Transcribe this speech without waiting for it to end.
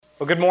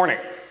Well, good morning.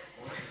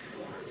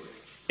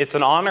 It's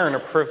an honor and a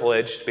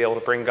privilege to be able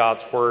to bring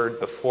God's Word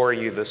before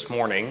you this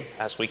morning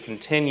as we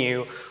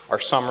continue our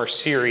summer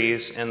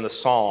series in the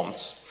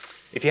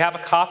Psalms. If you have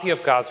a copy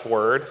of God's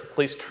Word,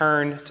 please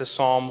turn to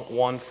Psalm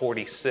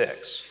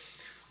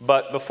 146.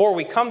 But before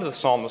we come to the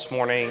Psalm this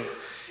morning,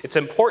 it's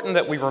important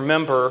that we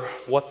remember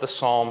what the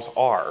Psalms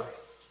are.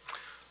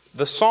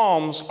 The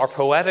Psalms are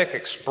poetic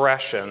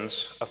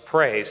expressions of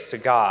praise to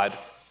God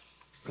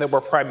that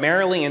were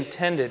primarily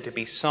intended to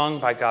be sung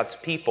by God's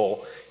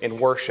people in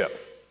worship.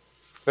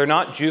 They're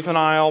not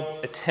juvenile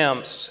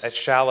attempts at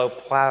shallow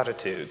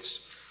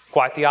platitudes.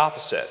 Quite the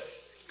opposite.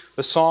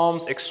 The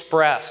Psalms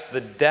express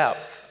the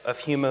depth of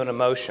human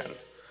emotion,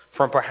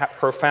 from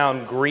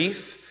profound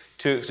grief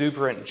to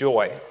exuberant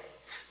joy.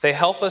 They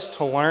help us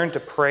to learn to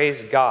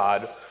praise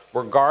God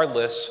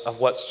regardless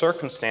of what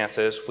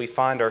circumstances we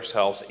find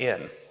ourselves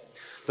in.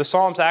 The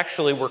Psalms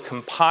actually were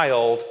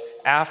compiled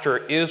after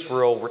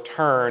Israel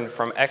returned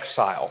from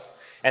exile.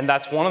 And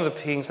that's one of the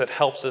things that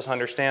helps us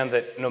understand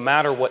that no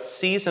matter what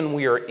season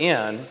we are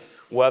in,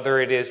 whether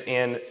it is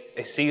in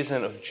a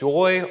season of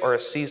joy or a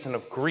season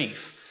of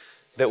grief,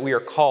 that we are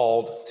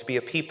called to be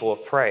a people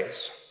of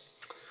praise.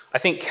 I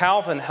think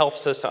Calvin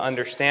helps us to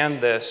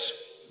understand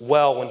this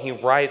well when he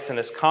writes in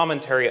his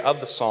commentary of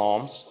the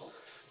Psalms,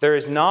 "There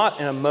is not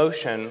an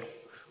emotion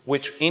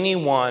which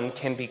anyone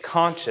can be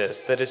conscious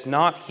that is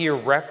not here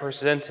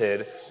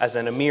represented as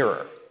in a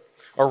mirror.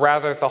 Or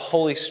rather, the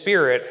Holy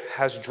Spirit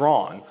has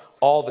drawn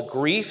all the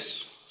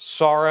griefs,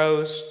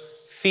 sorrows,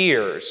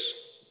 fears,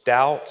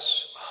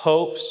 doubts,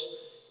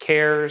 hopes,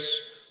 cares,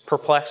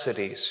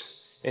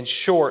 perplexities. In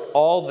short,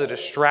 all the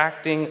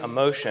distracting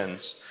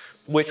emotions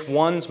which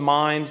the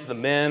minds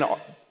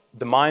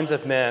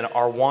of men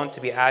are wont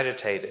to be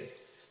agitated.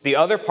 The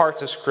other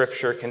parts of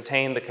Scripture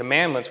contain the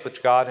commandments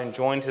which God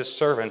enjoined his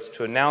servants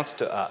to announce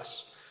to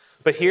us.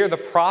 But here the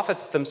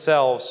prophets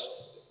themselves,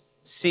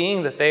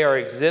 seeing that they are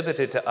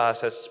exhibited to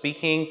us as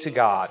speaking to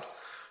God,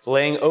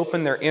 laying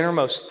open their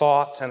innermost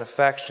thoughts and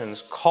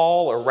affections,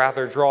 call or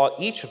rather draw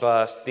each of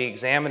us the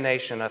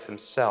examination of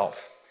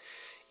himself.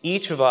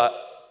 Each of us,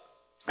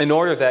 in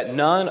order that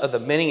none of the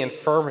many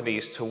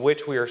infirmities to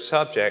which we are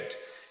subject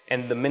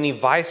and the many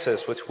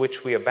vices with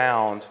which we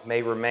abound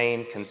may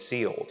remain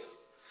concealed."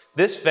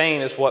 This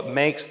vein is what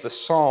makes the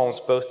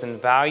Psalms both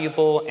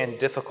invaluable and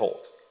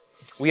difficult.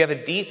 We have a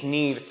deep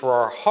need for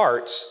our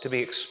hearts to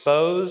be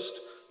exposed,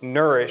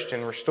 nourished,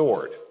 and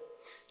restored.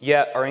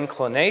 Yet our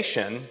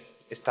inclination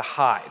is to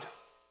hide.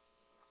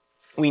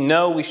 We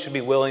know we should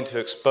be willing to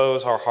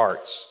expose our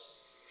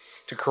hearts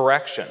to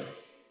correction,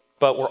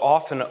 but we're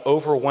often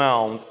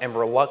overwhelmed and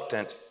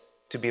reluctant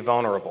to be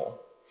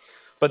vulnerable.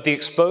 But the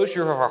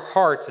exposure of our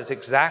hearts is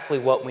exactly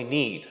what we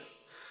need.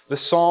 The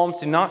Psalms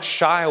do not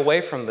shy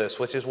away from this,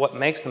 which is what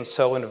makes them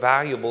so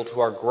invaluable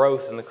to our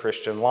growth in the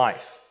Christian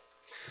life.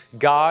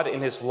 God,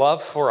 in his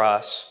love for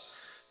us,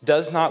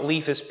 does not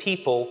leave his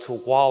people to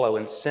wallow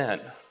in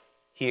sin.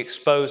 He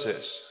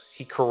exposes,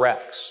 he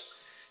corrects,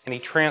 and he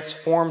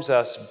transforms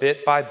us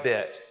bit by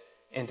bit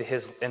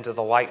into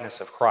the likeness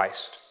of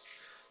Christ.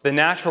 The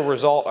natural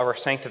result of our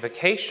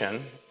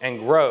sanctification and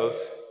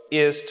growth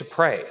is to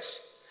praise.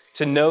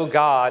 To know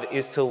God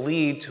is to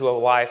lead to a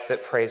life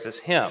that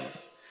praises him.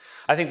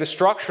 I think the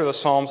structure of the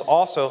Psalms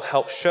also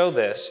helps show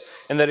this,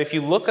 in that if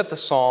you look at the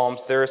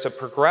Psalms, there is a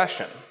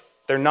progression.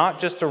 They're not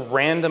just a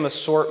random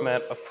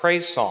assortment of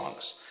praise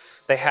songs.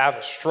 They have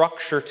a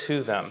structure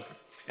to them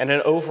and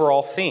an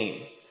overall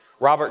theme.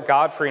 Robert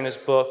Godfrey, in his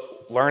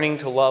book, Learning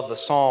to Love the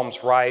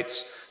Psalms,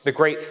 writes, "The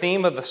great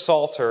theme of the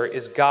Psalter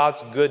is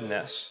God's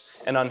goodness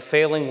and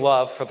unfailing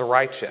love for the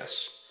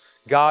righteous.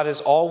 God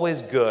is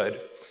always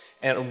good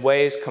and in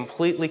ways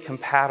completely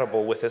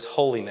compatible with his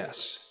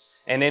holiness.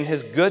 And in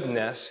his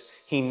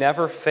goodness, he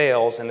never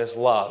fails in his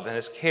love and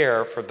his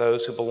care for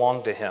those who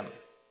belong to him."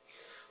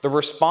 The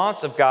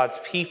response of God's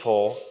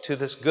people to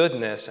this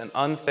goodness and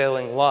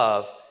unfailing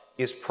love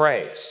is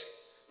praise.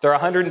 There are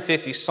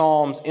 150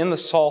 Psalms in the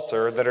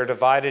Psalter that are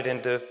divided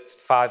into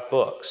 5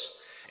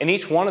 books. And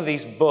each one of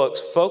these books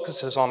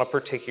focuses on a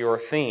particular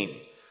theme.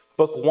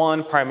 Book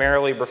 1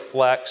 primarily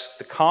reflects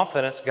the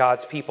confidence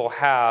God's people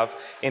have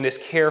in his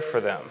care for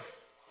them.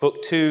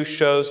 Book 2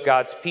 shows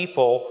God's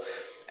people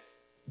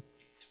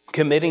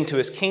committing to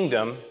his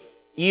kingdom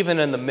even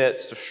in the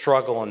midst of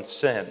struggle and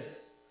sin.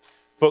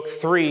 Book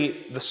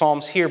 3, the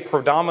Psalms here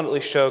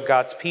predominantly show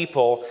God's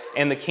people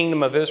and the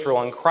kingdom of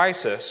Israel in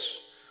crisis.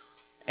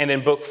 And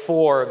in Book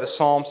 4, the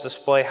Psalms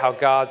display how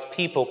God's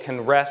people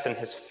can rest in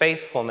his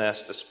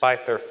faithfulness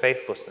despite their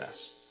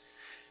faithlessness.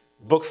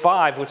 Book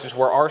 5, which is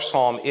where our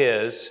psalm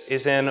is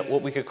in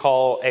what we could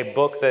call a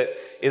book that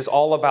is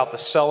all about the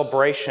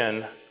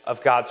celebration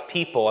of God's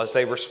people as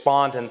they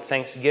respond in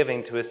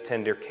thanksgiving to his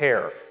tender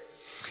care.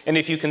 And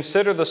if you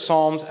consider the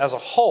Psalms as a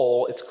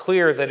whole, it's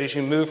clear that as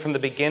you move from the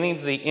beginning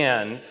to the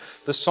end,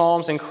 the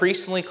Psalms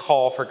increasingly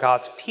call for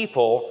God's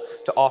people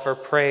to offer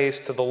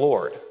praise to the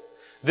Lord.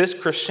 This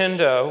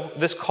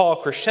call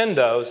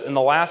crescendos in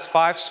the last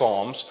 5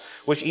 Psalms,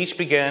 which each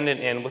begin and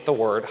end with the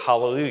word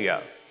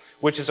hallelujah,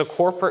 which is a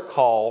corporate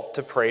call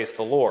to praise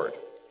the Lord.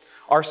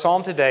 Our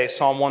psalm today,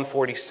 Psalm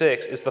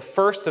 146, is the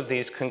first of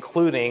these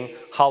concluding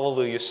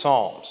hallelujah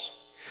psalms.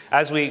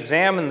 As we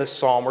examine this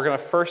psalm, we're going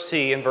to first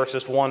see in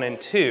verses 1 and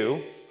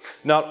 2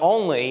 not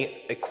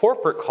only a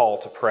corporate call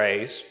to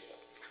praise,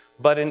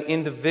 but an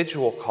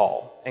individual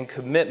call and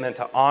commitment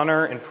to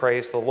honor and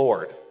praise the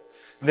Lord.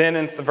 Then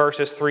in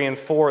verses 3 and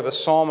 4, the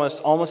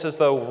psalmist, almost as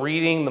though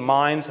reading the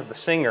minds of the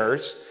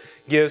singers,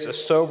 gives a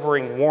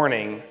sobering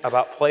warning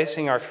about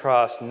placing our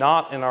trust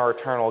not in our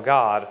eternal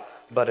God,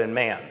 but in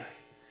man.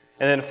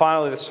 And then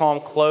finally, the psalm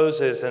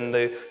closes in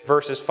the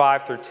verses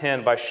 5 through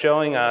 10 by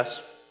showing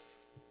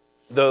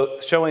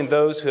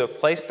those who have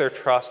placed their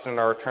trust in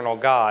our eternal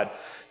God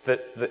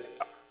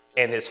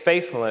and his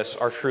faithfulness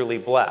are truly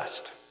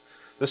blessed.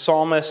 The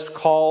psalmist's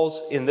call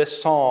in this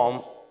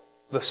psalm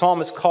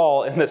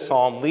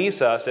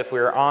leaves us, if we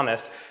are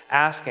honest,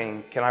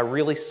 asking, can I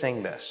really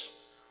sing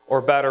this?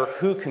 Or better,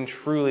 who can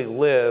truly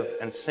live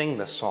and sing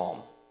this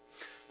psalm?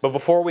 But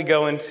before we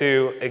go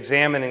into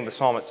examining the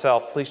psalm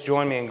itself, please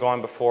join me in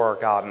going before our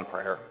God in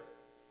prayer.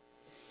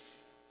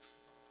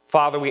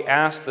 Father, we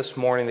ask this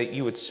morning that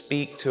you would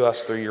speak to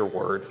us through your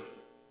word.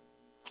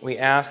 We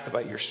ask that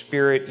by your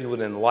Spirit you would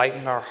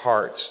enlighten our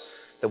hearts,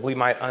 that we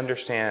might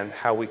understand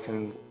how we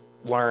can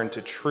learn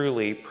to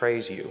truly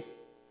praise you.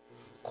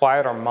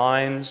 Quiet our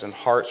minds and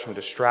hearts from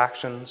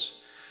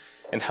distractions,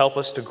 and help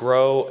us to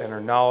grow in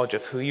our knowledge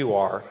of who you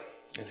are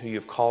and who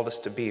you've called us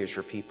to be as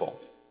your people.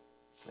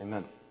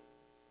 Amen.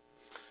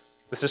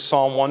 This is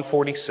Psalm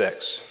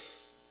 146.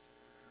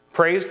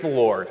 Praise the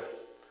Lord.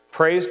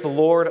 Praise the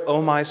Lord,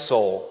 O my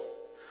soul.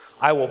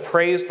 I will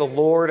praise the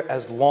Lord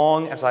as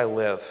long as I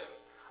live.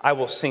 I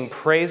will sing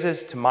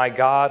praises to my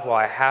God while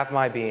I have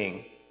my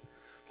being.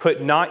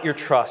 Put not your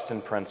trust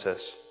in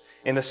princes,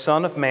 in a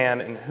son of man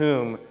in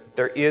whom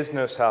there is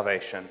no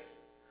salvation.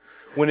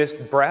 When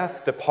his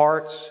breath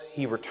departs,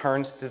 he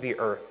returns to the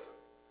earth.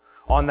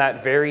 On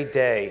that very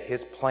day,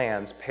 his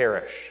plans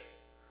perish.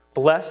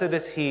 Blessed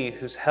is he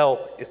whose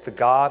help is the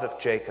God of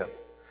Jacob,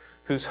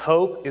 whose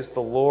hope is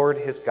the Lord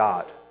his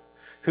God,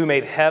 who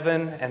made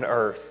heaven and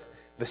earth,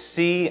 the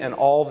sea and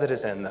all that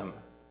is in them,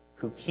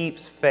 who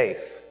keeps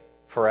faith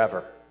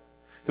forever,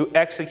 who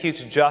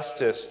executes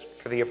justice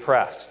for the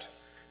oppressed,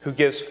 who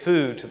gives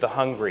food to the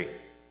hungry.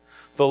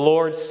 The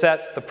Lord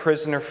sets the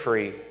prisoner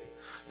free.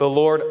 The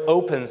Lord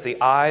opens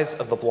the eyes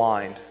of the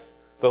blind.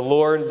 The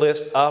Lord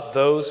lifts up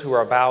those who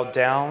are bowed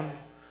down.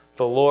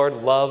 The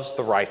Lord loves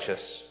the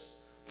righteous.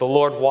 The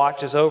Lord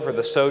watches over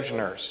the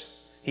sojourners.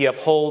 He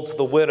upholds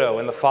the widow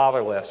and the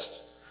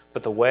fatherless,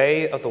 but the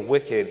way of the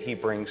wicked he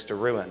brings to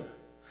ruin.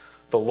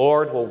 The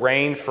Lord will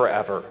reign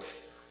forever.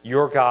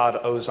 Your God,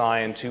 O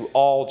Zion, to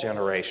all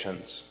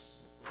generations.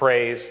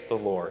 Praise the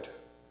Lord.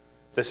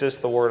 This is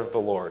the word of the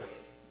Lord.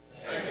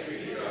 Thanks be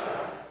to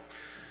God.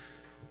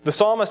 The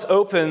psalmist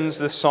opens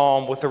this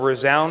psalm with a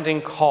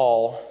resounding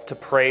call to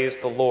praise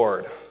the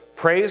Lord.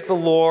 Praise the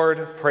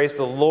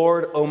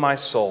Lord, O my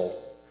soul.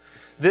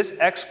 This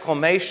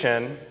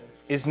exclamation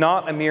is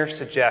not a mere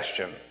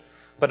suggestion,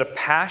 but a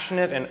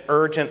passionate and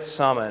urgent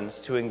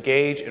summons to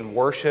engage in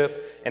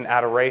worship and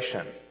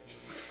adoration.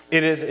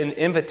 It is an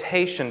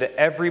invitation to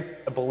every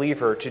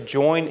believer to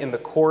join in the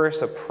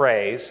chorus of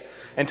praise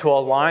and to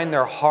align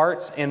their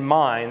hearts and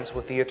minds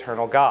with the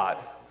eternal God.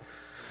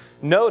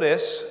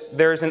 Notice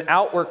there is an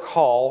outward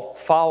call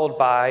followed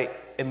by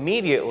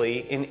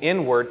immediately an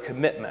inward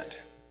commitment.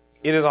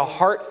 It is a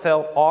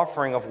heartfelt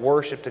offering of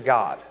worship to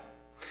God.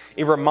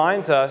 It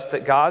reminds us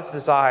that God's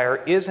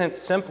desire isn't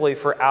simply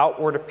for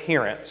outward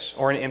appearance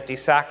or an empty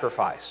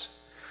sacrifice.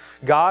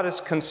 God is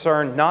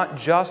concerned not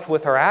just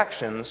with our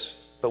actions,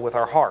 but with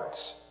our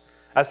hearts.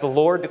 As the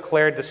Lord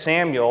declared to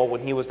Samuel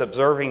when he was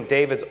observing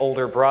David's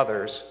older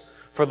brothers,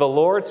 "For the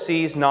Lord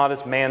sees not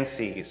as man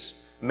sees.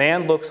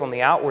 Man looks on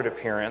the outward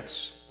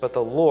appearance, but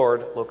the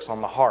Lord looks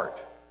on the heart."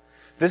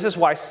 This is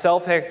why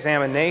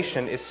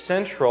self-examination is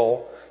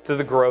central to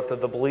the growth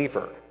of the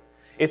believer.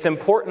 It's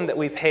important that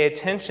we pay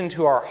attention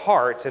to our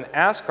hearts and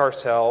ask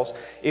ourselves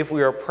if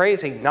we are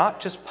praising not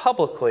just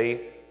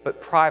publicly,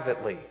 but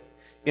privately,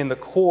 in the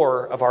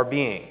core of our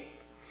being.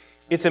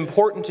 It's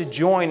important to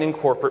join in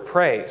corporate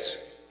praise,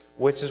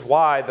 which is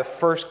why the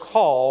first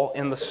call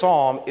in the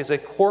psalm is a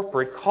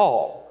corporate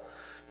call.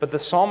 But the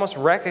psalmist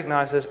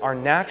recognizes our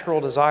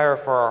natural desire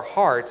for our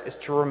hearts is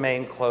to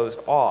remain closed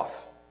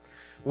off.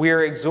 We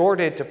are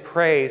exhorted to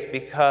praise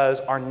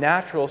because our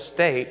natural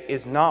state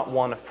is not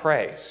one of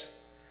praise.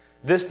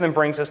 This then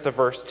brings us to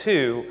verse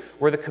 2,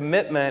 where the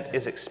commitment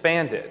is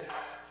expanded.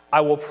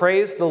 I will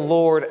praise the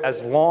Lord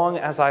as long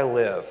as I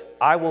live.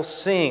 I will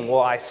sing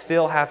while I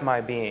still have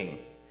my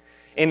being.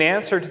 In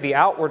answer to the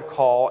outward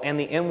call and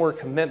the inward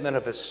commitment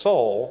of his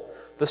soul,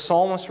 the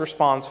psalmist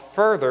responds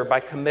further by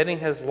committing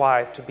his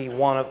life to be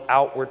one of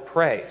outward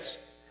praise.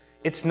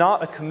 It's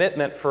not a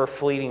commitment for a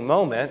fleeting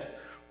moment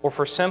or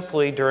for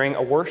simply during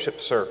a worship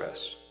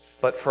service,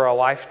 but for a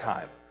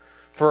lifetime,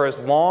 for as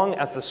long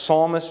as the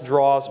psalmist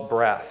draws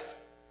breath.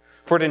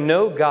 For to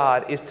know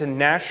God is to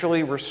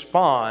naturally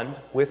respond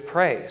with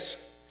praise.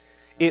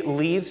 It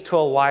leads to a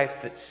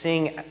life that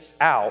sings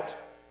out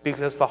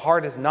because the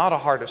heart is not a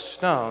heart of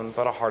stone,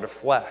 but a heart of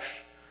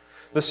flesh.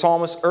 The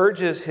psalmist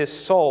urges his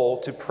soul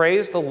to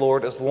praise the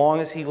Lord as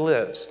long as he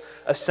lives,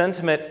 a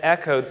sentiment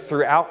echoed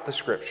throughout the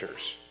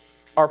Scriptures.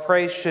 Our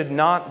praise should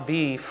not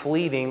be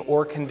fleeting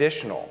or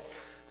conditional,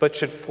 but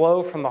should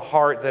flow from the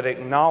heart that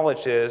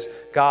acknowledges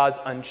God's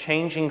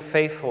unchanging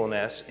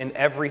faithfulness in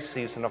every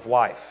season of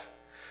life.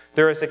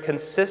 There is a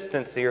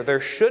consistency, or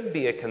there should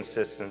be a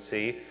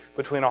consistency,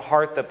 between a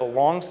heart that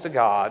belongs to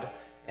God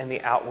and the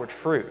outward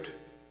fruit.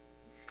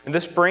 And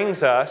this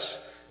brings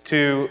us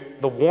to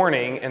the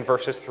warning in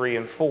verses 3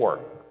 and 4.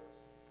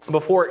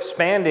 Before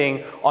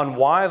expanding on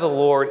why the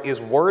Lord is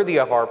worthy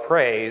of our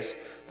praise,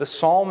 the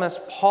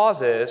psalmist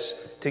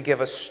pauses to give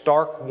a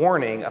stark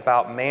warning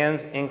about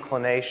man's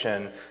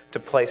inclination to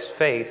place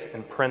faith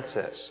in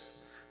princes.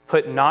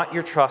 Put not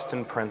your trust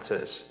in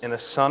princes, in a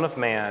son of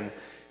man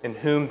in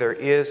whom there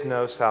is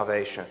no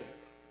salvation.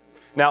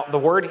 Now, the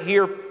word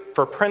here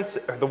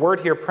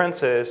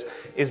princes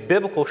is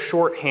biblical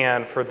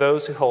shorthand for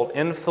those who hold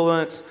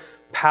influence,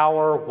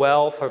 power,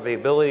 wealth, or the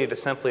ability to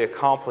simply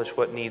accomplish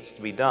what needs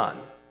to be done.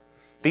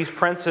 These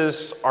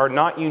princes are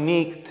not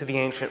unique to the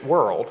ancient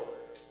world.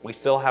 We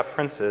still have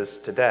princes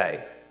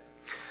today.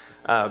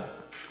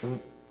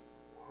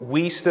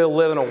 We still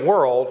live in a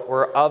world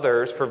where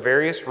others, for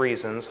various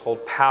reasons,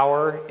 hold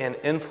power and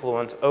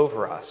influence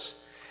over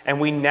us.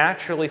 And we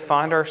naturally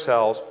find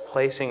ourselves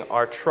placing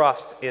our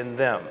trust in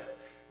them.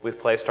 We've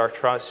placed our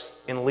trust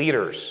in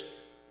leaders,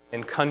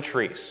 in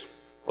countries.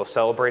 We'll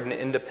celebrate an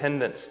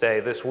Independence Day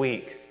this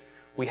week.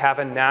 We have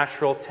a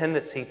natural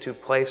tendency to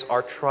place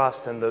our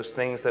trust in those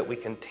things that we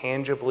can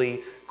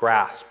tangibly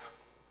grasp.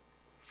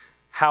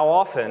 How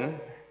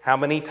often, how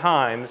many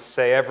times,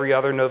 say every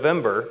other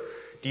November,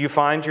 do you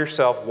find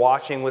yourself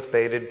watching with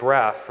bated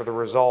breath for the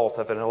result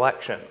of an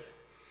election,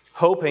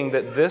 hoping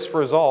that this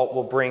result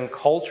will bring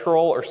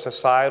cultural or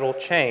societal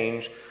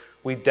change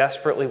we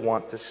desperately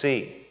want to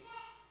see?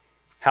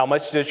 How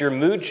much does your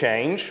mood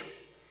change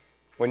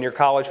when your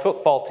college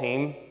football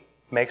team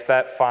makes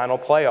that final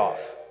playoff?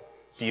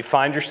 Do you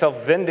find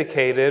yourself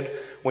vindicated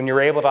when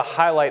you're able to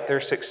highlight their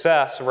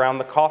success around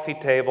the coffee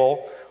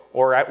table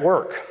or at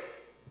work?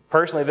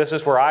 Personally, this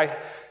is where I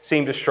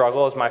seem to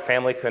struggle, as my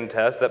family can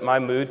attest, that my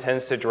mood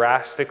tends to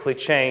drastically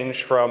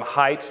change from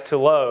heights to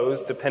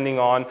lows depending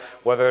on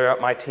whether or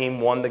not my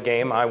team won the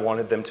game I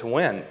wanted them to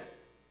win.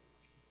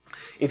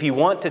 If you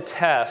want to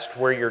test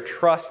where your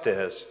trust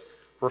is,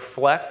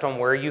 reflect on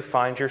where you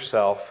find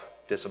yourself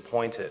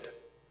disappointed.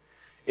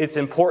 It's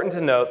important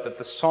to note that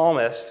the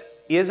psalmist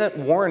isn't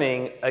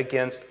warning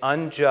against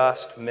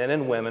unjust men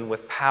and women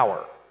with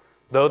power,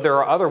 though there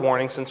are other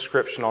warnings in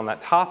Scripture on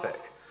that topic.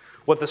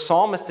 What the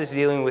psalmist is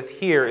dealing with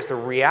here is the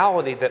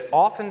reality that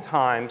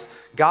oftentimes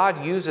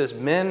God uses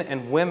men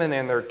and women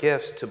and their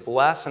gifts to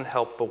bless and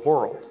help the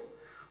world.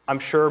 I'm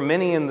sure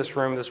many in this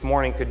room this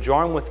morning could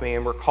join with me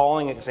in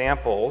recalling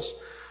examples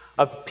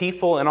of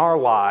people in our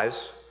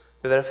lives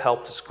that have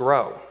helped us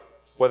grow,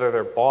 whether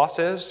they're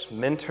bosses,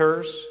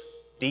 mentors,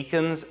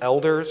 deacons,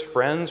 elders,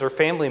 friends, or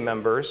family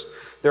members.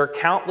 There are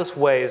countless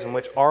ways in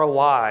which our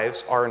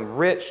lives are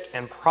enriched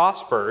and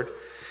prospered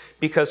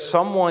because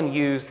someone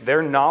used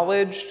their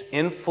knowledge,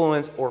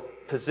 influence, or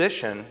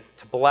position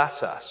to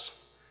bless us.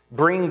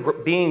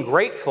 Being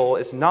grateful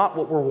is not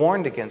what we're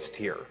warned against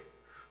here.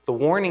 The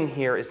warning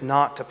here is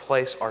not to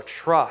place our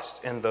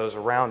trust in those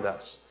around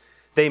us.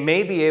 They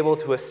may be able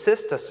to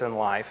assist us in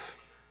life,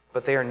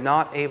 but they are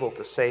not able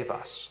to save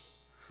us.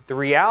 The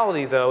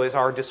reality, though, is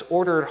our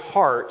disordered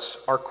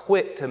hearts are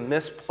quick to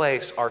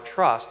misplace our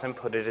trust and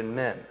put it in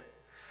men.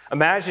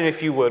 Imagine,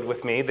 if you would,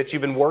 with me, that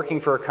you've been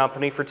working for a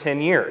company for 10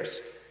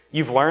 years.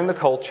 You've learned the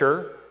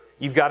culture,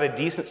 you've got a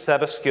decent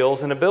set of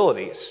skills and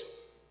abilities,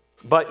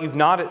 but you've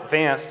not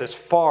advanced as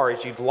far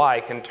as you'd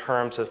like in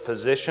terms of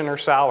position or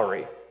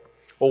salary.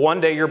 Well,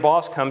 one day your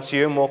boss comes to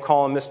you, and we'll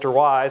call him Mr.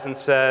 Wise, and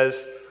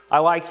says, I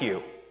like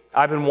you.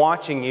 I've been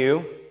watching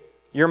you.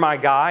 You're my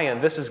guy,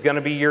 and this is going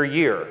to be your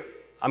year.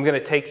 I'm going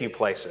to take you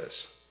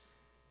places.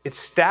 It's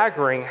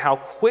staggering how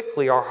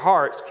quickly our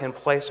hearts can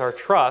place our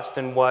trust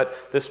in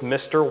what this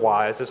Mr.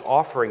 Wise is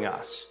offering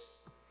us.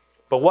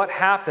 But what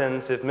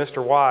happens if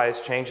Mr.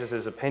 Wise changes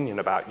his opinion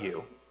about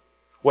you?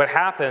 What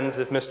happens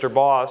if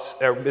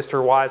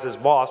Mr. Wise's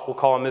boss, we'll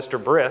call him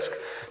Mr. Brisk,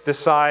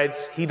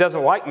 decides he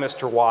doesn't like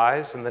Mr.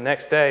 Wise, and the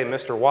next day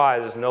Mr.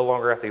 Wise is no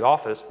longer at the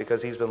office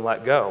because he's been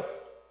let go?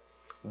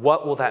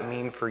 What will that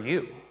mean for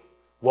you?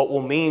 What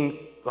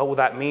will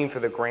that mean for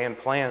the grand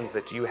plans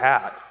that you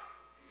had?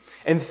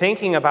 And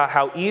thinking about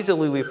how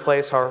easily we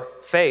place our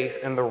faith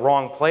in the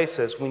wrong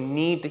places, we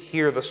need to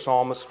hear the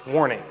psalmist's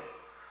warning.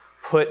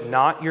 Put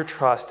not your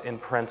trust in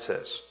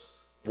princes.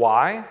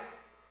 Why?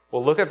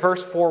 Well, look at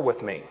verse 4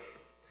 with me.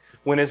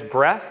 When his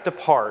breath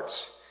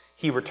departs,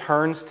 he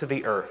returns to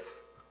the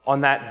earth.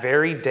 On that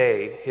very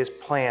day, his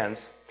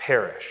plans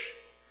perish.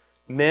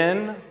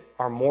 Men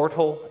are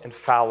mortal and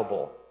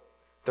fallible.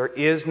 There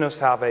is no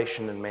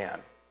salvation in man.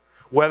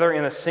 Whether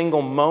in a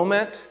single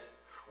moment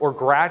or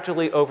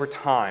gradually over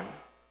time,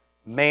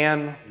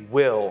 man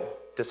will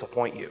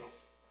disappoint you,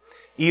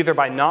 either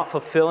by not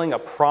fulfilling a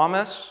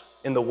promise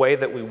in the way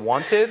that we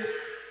wanted,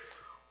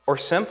 or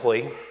simply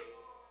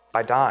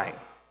by dying.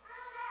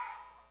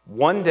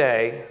 One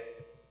day,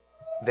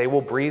 they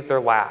will breathe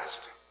their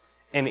last,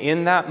 and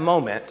in that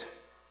moment,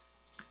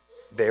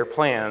 their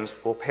plans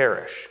will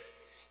perish.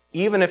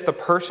 Even if the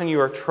person you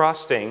are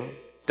trusting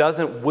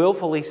doesn't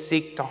willfully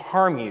seek to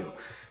harm you,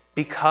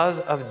 because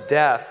of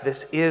death,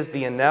 this is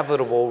the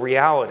inevitable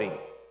reality.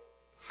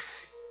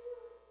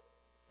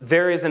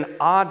 There is an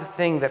odd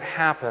thing that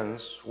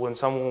happens when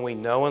someone we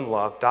know and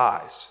love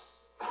dies.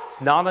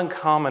 It's not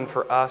uncommon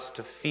for us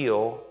to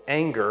feel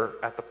anger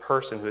at the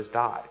person who has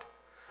died,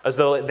 as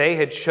though they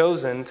had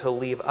chosen to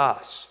leave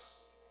us.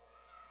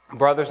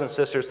 Brothers and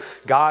sisters,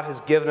 God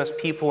has given us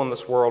people in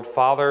this world,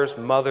 fathers,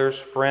 mothers,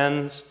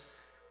 friends,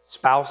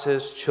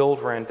 spouses,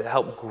 children, to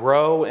help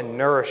grow and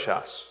nourish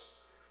us.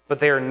 But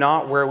they are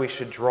not where we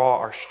should draw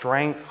our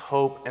strength,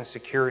 hope, and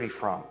security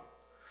from.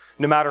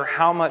 No matter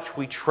how much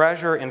we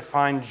treasure and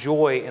find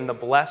joy in the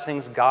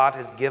blessings God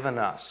has given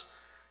us,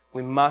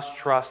 we must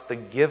trust the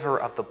giver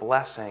of the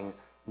blessing,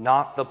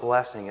 not the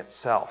blessing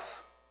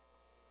itself.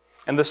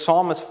 And the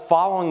psalmist,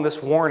 following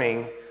this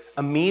warning,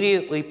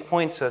 immediately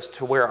points us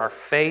to where our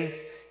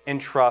faith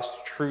and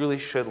trust truly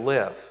should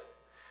live,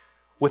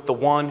 with the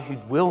one who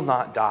will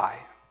not die,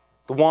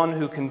 the one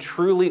who can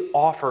truly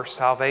offer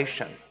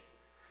salvation.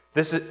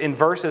 This is, in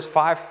verses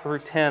 5 through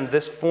 10,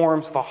 this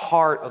forms the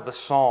heart of the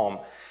psalm,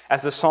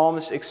 as the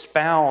psalmist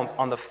expounds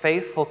on the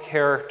faithful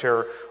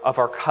character of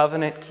our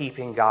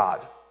covenant-keeping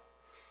God.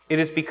 It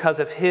is because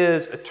of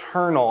his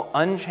eternal,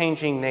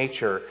 unchanging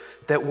nature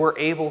that we're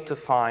able to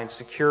find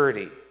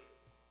security.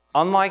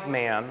 Unlike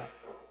man,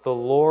 the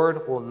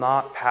Lord will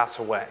not pass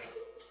away,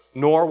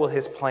 nor will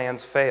his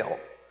plans fail.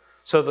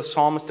 So the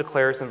psalmist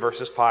declares in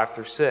verses 5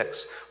 through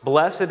 6,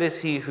 "Blessed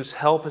is he whose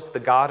help is the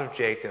God of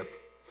Jacob,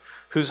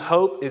 whose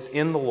hope is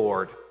in the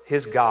Lord,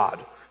 his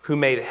God, who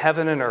made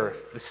heaven and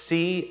earth, the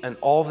sea and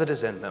all that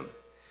is in them,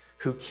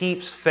 who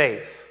keeps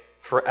faith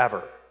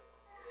forever.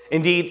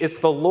 Indeed, it's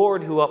the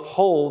Lord who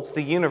upholds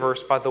the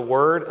universe by the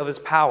word of his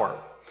power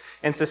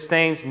and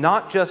sustains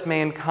not just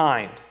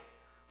mankind,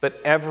 but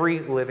every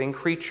living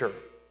creature."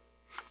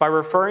 By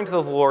referring to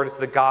the Lord as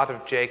the God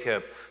of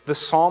Jacob, the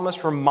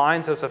psalmist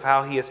reminds us of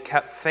how he has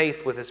kept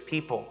faith with his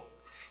people.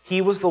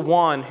 He was the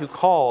one who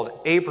called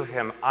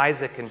Abraham,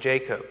 Isaac, and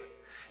Jacob,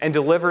 and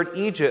delivered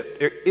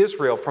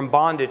Israel from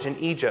bondage in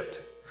Egypt,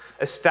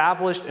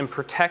 established and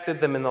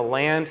protected them in the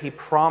land he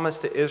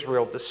promised to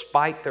Israel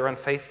despite their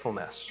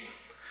unfaithfulness.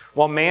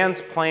 While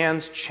man's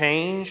plans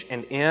change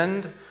and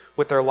end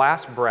with their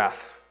last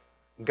breath,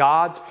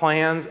 God's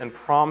plans and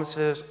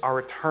promises are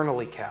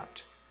eternally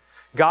kept.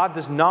 God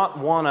does not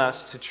want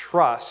us to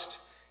trust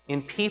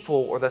in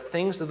people or the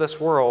things of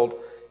this world,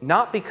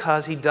 not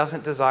because he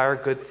doesn't desire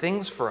good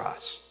things for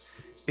us.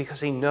 It's because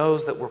he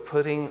knows that we're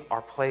putting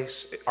our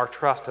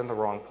trust in the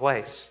wrong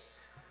place.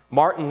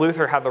 Martin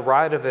Luther had the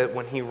right of it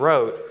when he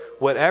wrote,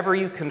 "Whatever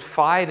you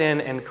confide in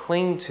and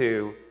cling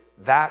to,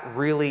 that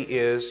really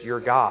is your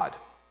God."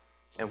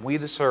 And we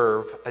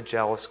deserve a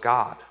jealous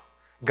God.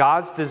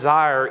 God's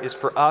desire is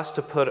for us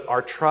to put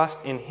our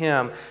trust in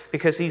him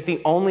because he's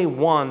the only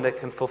one that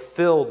can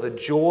fulfill the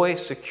joy,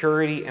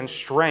 security, and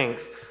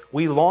strength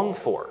we long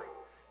for.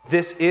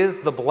 This is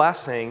the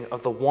blessing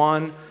of the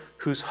one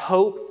whose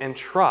hope and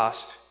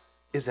trust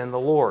is in the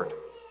Lord.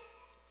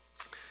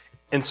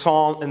 In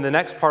the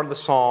next part of the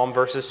psalm,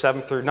 verses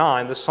 7 through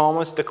 9, the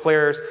psalmist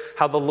declares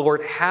how the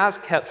Lord has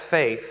kept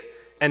faith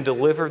and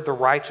delivered the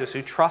righteous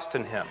who trust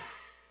in him.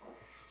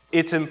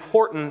 It's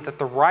important that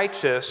the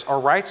righteous are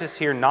righteous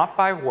here not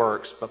by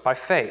works, but by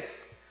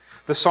faith.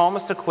 The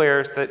psalmist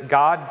declares that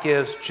God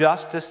gives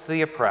justice to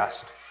the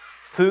oppressed,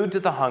 food to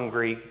the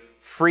hungry,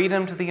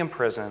 freedom to the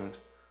imprisoned,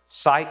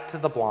 sight to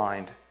the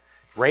blind,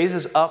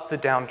 raises up the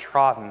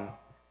downtrodden,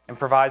 and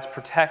provides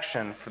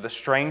protection for the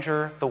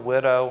stranger, the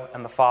widow,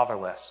 and the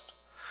fatherless.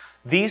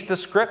 These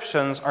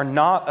descriptions are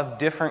not of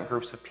different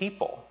groups of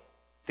people.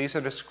 These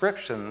are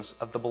descriptions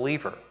of the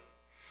believer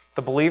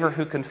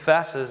who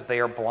confesses they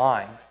are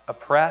blind,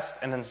 oppressed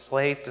and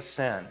enslaved to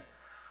sin,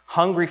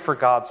 hungry for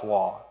God's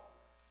law,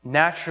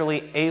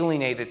 naturally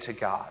alienated to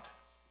God.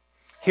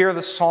 Here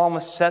the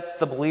psalmist sets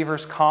the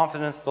believer's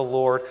confidence in the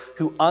Lord,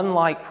 who,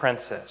 unlike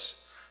princes,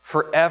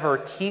 forever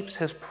keeps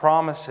his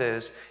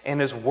promises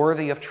and is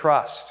worthy of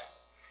trust.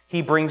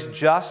 He brings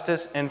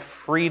justice and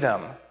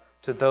freedom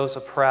to those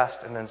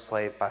oppressed and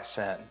enslaved by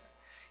sin.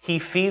 He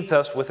feeds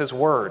us with his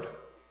word,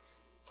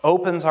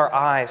 opens our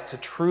eyes to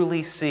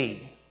truly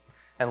see,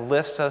 and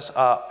lifts us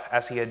up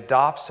as he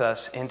adopts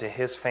us into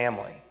his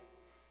family.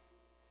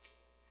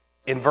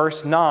 In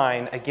verse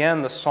 9,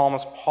 again, the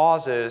psalmist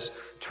pauses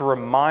to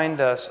remind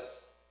us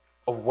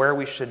of where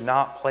we should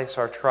not place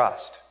our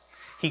trust.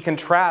 He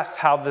contrasts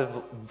how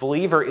the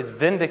believer is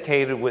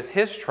vindicated with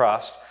his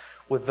trust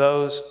with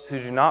those who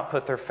do not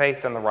put their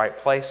faith in the right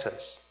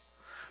places.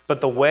 But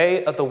the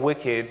way of the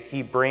wicked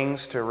he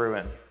brings to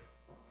ruin.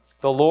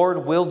 The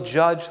Lord will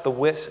judge the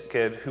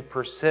wicked who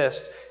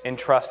persist in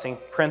trusting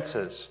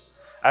princes,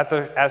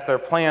 as their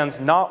plans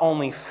not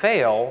only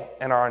fail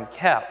and are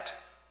unkept,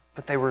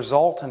 but they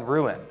result in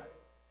ruin.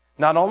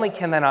 Not only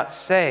can they not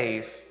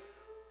save,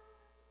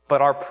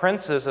 but our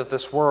princes of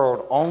this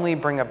world only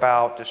bring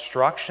about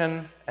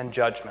destruction and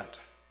judgment.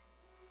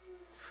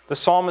 The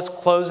psalmist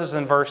closes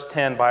in verse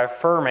 10 by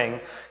affirming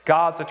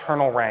God's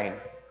eternal reign.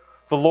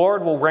 The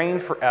Lord will reign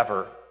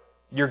forever.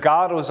 Your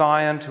God, O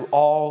Zion, to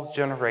all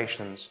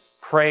generations.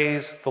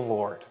 Praise the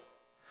Lord.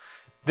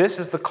 This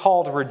is the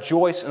call to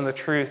rejoice in the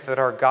truth that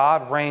our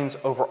God reigns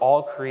over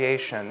all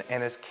creation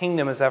and his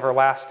kingdom is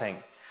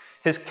everlasting.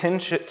 His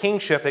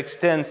kingship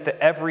extends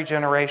to every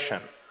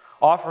generation,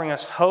 offering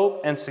us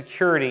hope and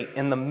security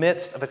in the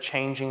midst of a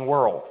changing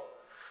world.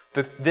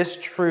 This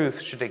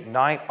truth should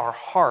ignite our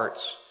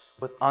hearts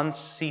with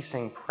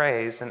unceasing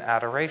praise and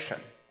adoration.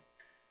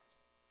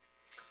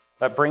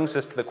 That brings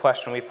us to the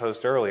question we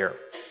posed earlier.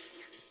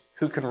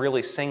 Who can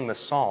really sing this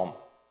psalm?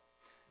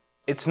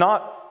 It's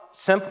not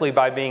simply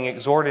by being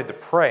exhorted to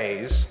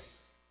praise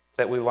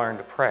that we learn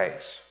to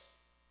praise.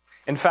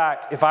 In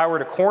fact, if I were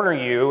to corner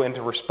you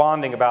into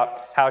responding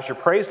about how's your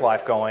praise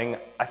life going,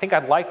 I think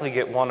I'd likely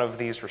get one of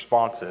these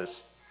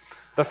responses.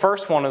 The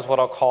first one is what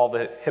I'll call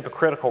the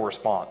hypocritical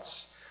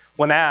response.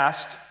 When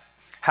asked,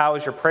 how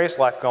is your praise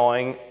life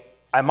going?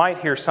 I might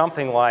hear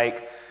something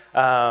like,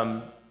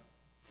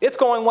 it's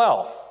going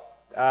well.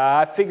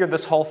 I figured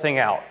this whole thing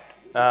out.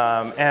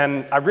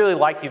 And I'd really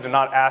like you to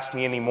not ask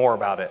me any more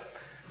about it.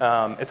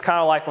 It's kind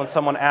of like when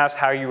someone asks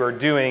how you are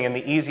doing, and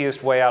the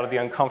easiest way out of the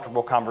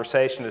uncomfortable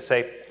conversation to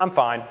say, I'm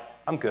fine,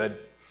 I'm good.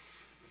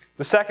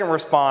 The second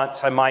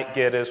response I might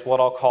get is what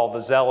I'll call the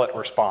zealot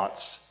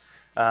response.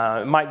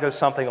 It might go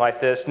something like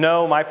this.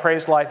 No, my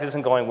praise life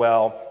isn't going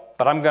well,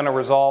 but I'm going to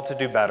resolve to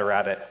do better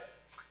at it.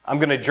 I'm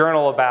going to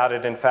journal about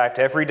it, in fact,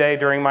 every day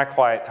during my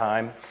quiet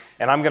time,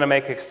 and I'm going to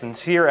make a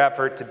sincere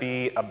effort to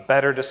be a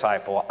better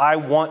disciple. I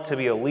want to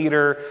be a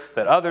leader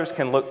that others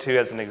can look to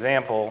as an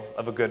example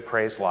of a good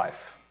praise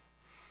life.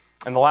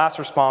 And the last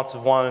response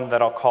is one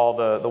that I'll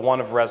call the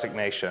one of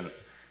resignation. It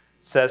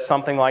says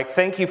something like,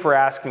 thank you for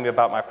asking me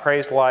about my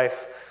praise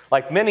life.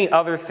 Like many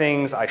other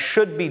things I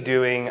should be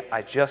doing,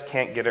 I just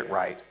can't get it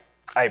right.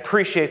 I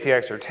appreciate the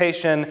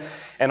exhortation,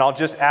 and I'll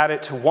just add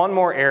it to one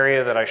more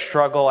area that I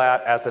struggle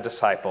at as a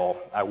disciple.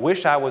 I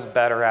wish I was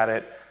better at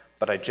it,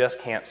 but I just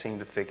can't seem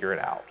to figure it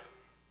out.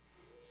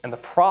 And the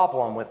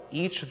problem with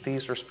each of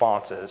these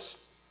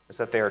responses is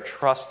that they are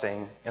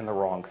trusting in the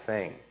wrong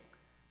thing.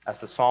 As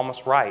the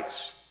psalmist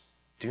writes,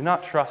 do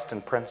not trust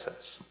in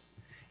princes.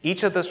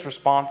 Each of these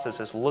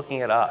responses is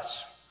looking at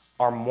us,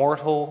 our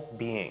mortal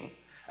being,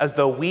 as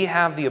though we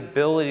have the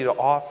ability to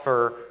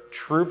offer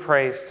true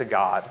praise to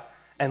God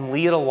and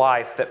lead a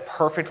life that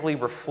perfectly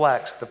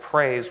reflects the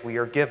praise we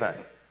are given.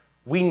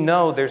 We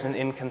know there's an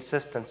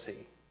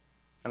inconsistency,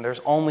 and there's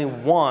only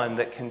one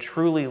that can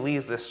truly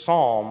lead this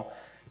psalm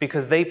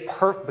because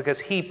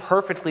he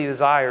perfectly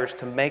desires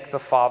to make the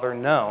Father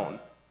known.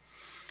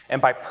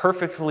 And by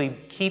perfectly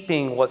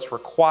keeping what's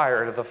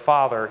required of the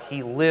Father,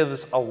 he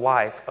lives a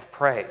life of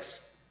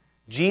praise.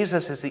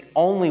 Jesus is the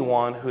only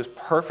one who is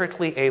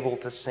perfectly able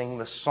to sing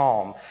the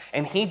psalm,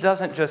 and he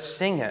doesn't just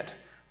sing it,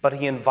 but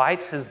he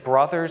invites his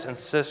brothers and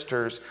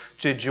sisters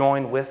to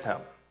join with him.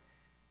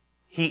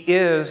 He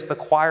is the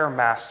choir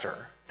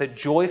master that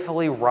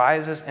joyfully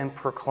rises and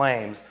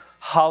proclaims,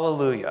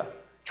 Hallelujah,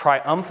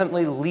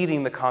 triumphantly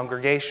leading the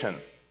congregation.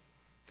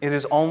 It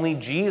is only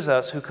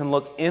Jesus who can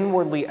look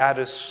inwardly at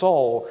his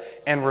soul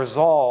and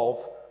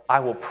resolve, I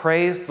will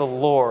praise the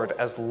Lord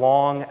as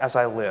long as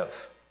I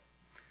live.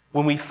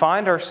 When we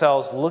find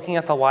ourselves looking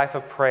at the life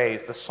of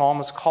praise the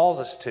psalmist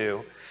calls us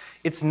to,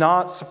 it's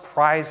not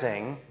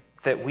surprising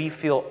that we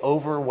feel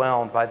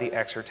overwhelmed by the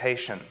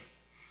exhortation,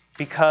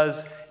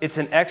 because it's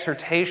an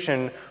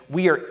exhortation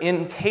we are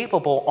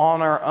incapable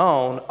on our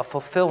own of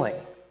fulfilling.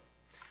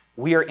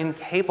 We are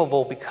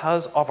incapable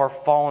because of our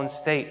fallen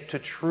state to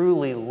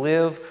truly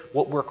live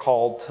what we're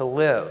called to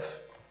live.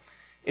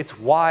 It's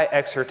why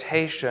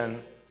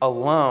exhortation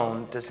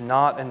alone does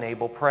not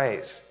enable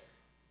praise.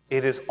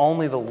 It is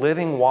only the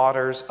living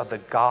waters of the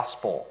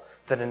gospel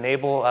that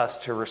enable us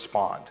to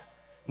respond.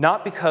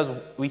 Not because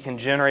we can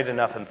generate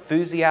enough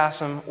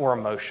enthusiasm or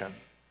emotion.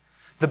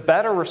 The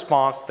better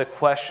response to the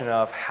question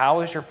of how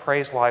is your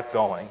praise life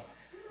going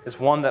is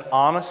one that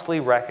honestly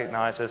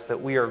recognizes that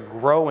we are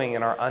growing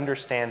in our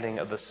understanding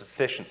of the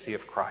sufficiency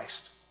of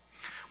Christ.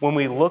 When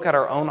we look at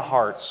our own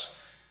hearts,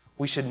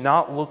 we should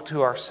not look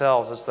to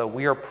ourselves as though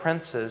we are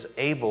princes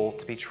able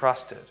to be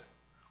trusted.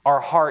 Our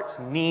hearts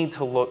need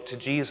to look to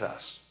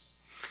Jesus.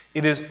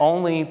 It is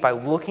only by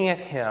looking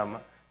at him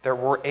that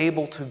we're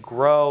able to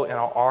grow in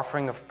our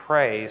offering of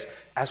praise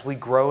as we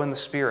grow in the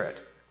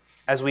Spirit,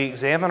 as we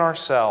examine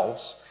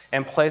ourselves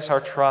and place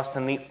our trust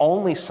in the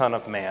only Son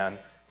of Man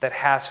that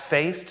has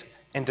faced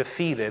and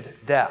defeated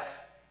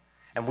death.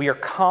 And we are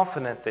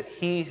confident that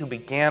he who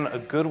began a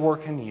good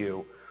work in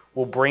you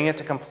will bring it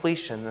to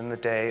completion in the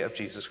day of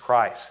Jesus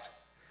Christ.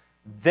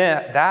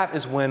 That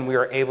is when we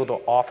are able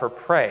to offer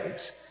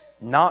praise,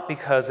 not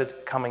because it's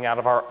coming out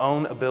of our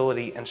own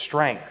ability and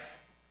strength.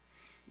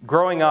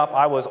 Growing up,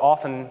 I was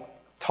often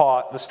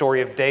taught the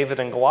story of David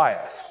and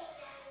Goliath.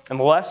 And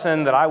the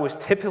lesson that I was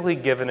typically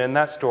given in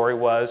that story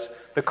was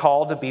the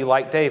call to be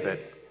like David.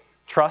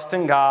 Trust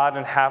in God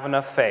and have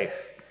enough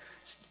faith.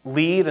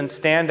 Lead and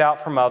stand out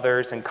from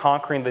others in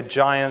conquering the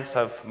giants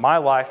of my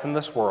life in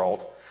this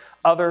world.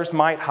 Others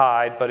might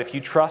hide, but if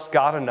you trust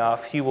God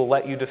enough, He will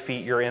let you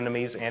defeat your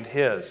enemies and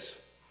His.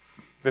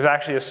 There's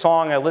actually a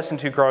song I listened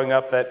to growing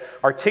up that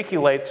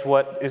articulates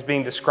what is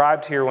being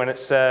described here when it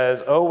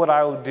says, "Oh, what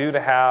I would do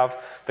to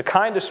have the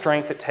kind of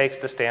strength it takes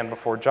to stand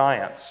before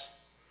giants."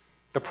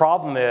 The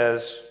problem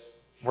is,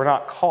 we're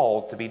not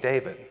called to be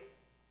David.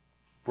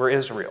 We're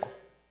Israel.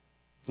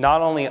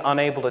 Not only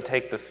unable to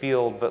take the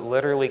field, but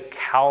literally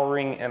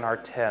cowering in our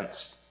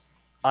tents,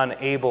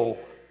 unable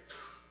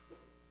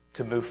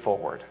to move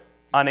forward,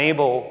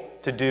 unable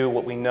to do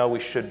what we know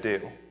we should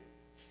do,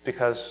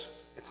 because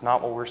it's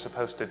not what we're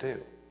supposed to do.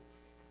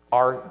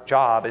 Our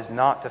job is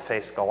not to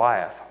face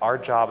Goliath. Our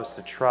job is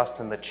to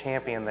trust in the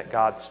champion that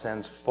God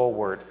sends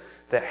forward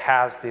that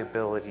has the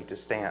ability to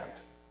stand.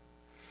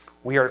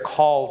 We are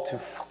called to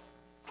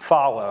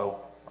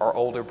follow our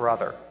older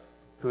brother,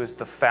 who is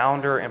the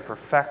founder and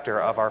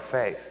perfecter of our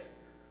faith.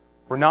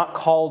 We're not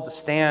called to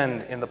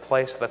stand in the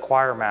place of the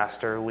choir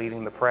master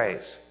leading the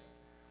praise.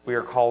 We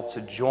are called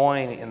to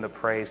join in the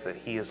praise that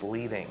he is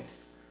leading.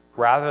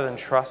 Rather than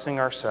trusting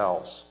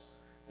ourselves,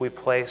 we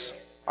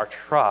place our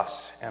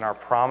trust in our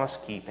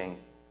promise-keeping,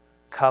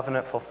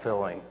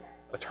 covenant-fulfilling,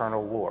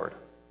 eternal Lord,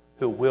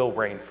 who will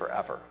reign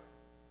forever.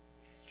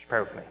 Would you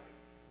pray with me?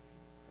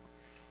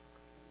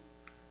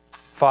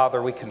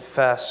 Father, we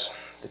confess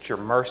that your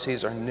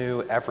mercies are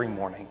new every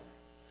morning.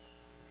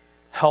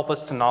 Help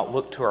us to not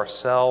look to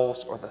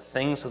ourselves or the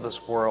things of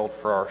this world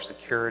for our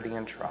security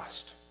and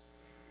trust.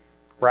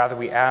 Rather,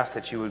 we ask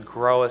that you would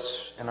grow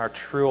us in our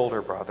true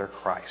older brother,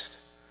 Christ,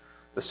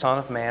 the Son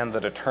of Man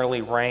that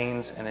eternally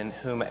reigns and in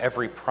whom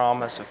every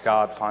promise of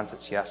God finds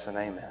its yes and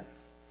amen.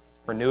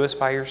 Renew us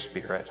by your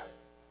Spirit.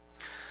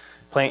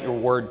 Plant your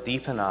word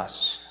deep in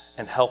us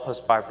and help us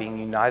by being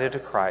united to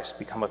Christ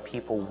become a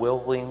people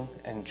willing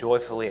and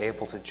joyfully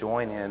able to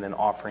join in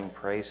offering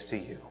praise to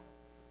you.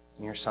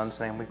 In your Son's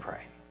name we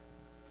pray.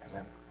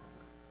 Amen.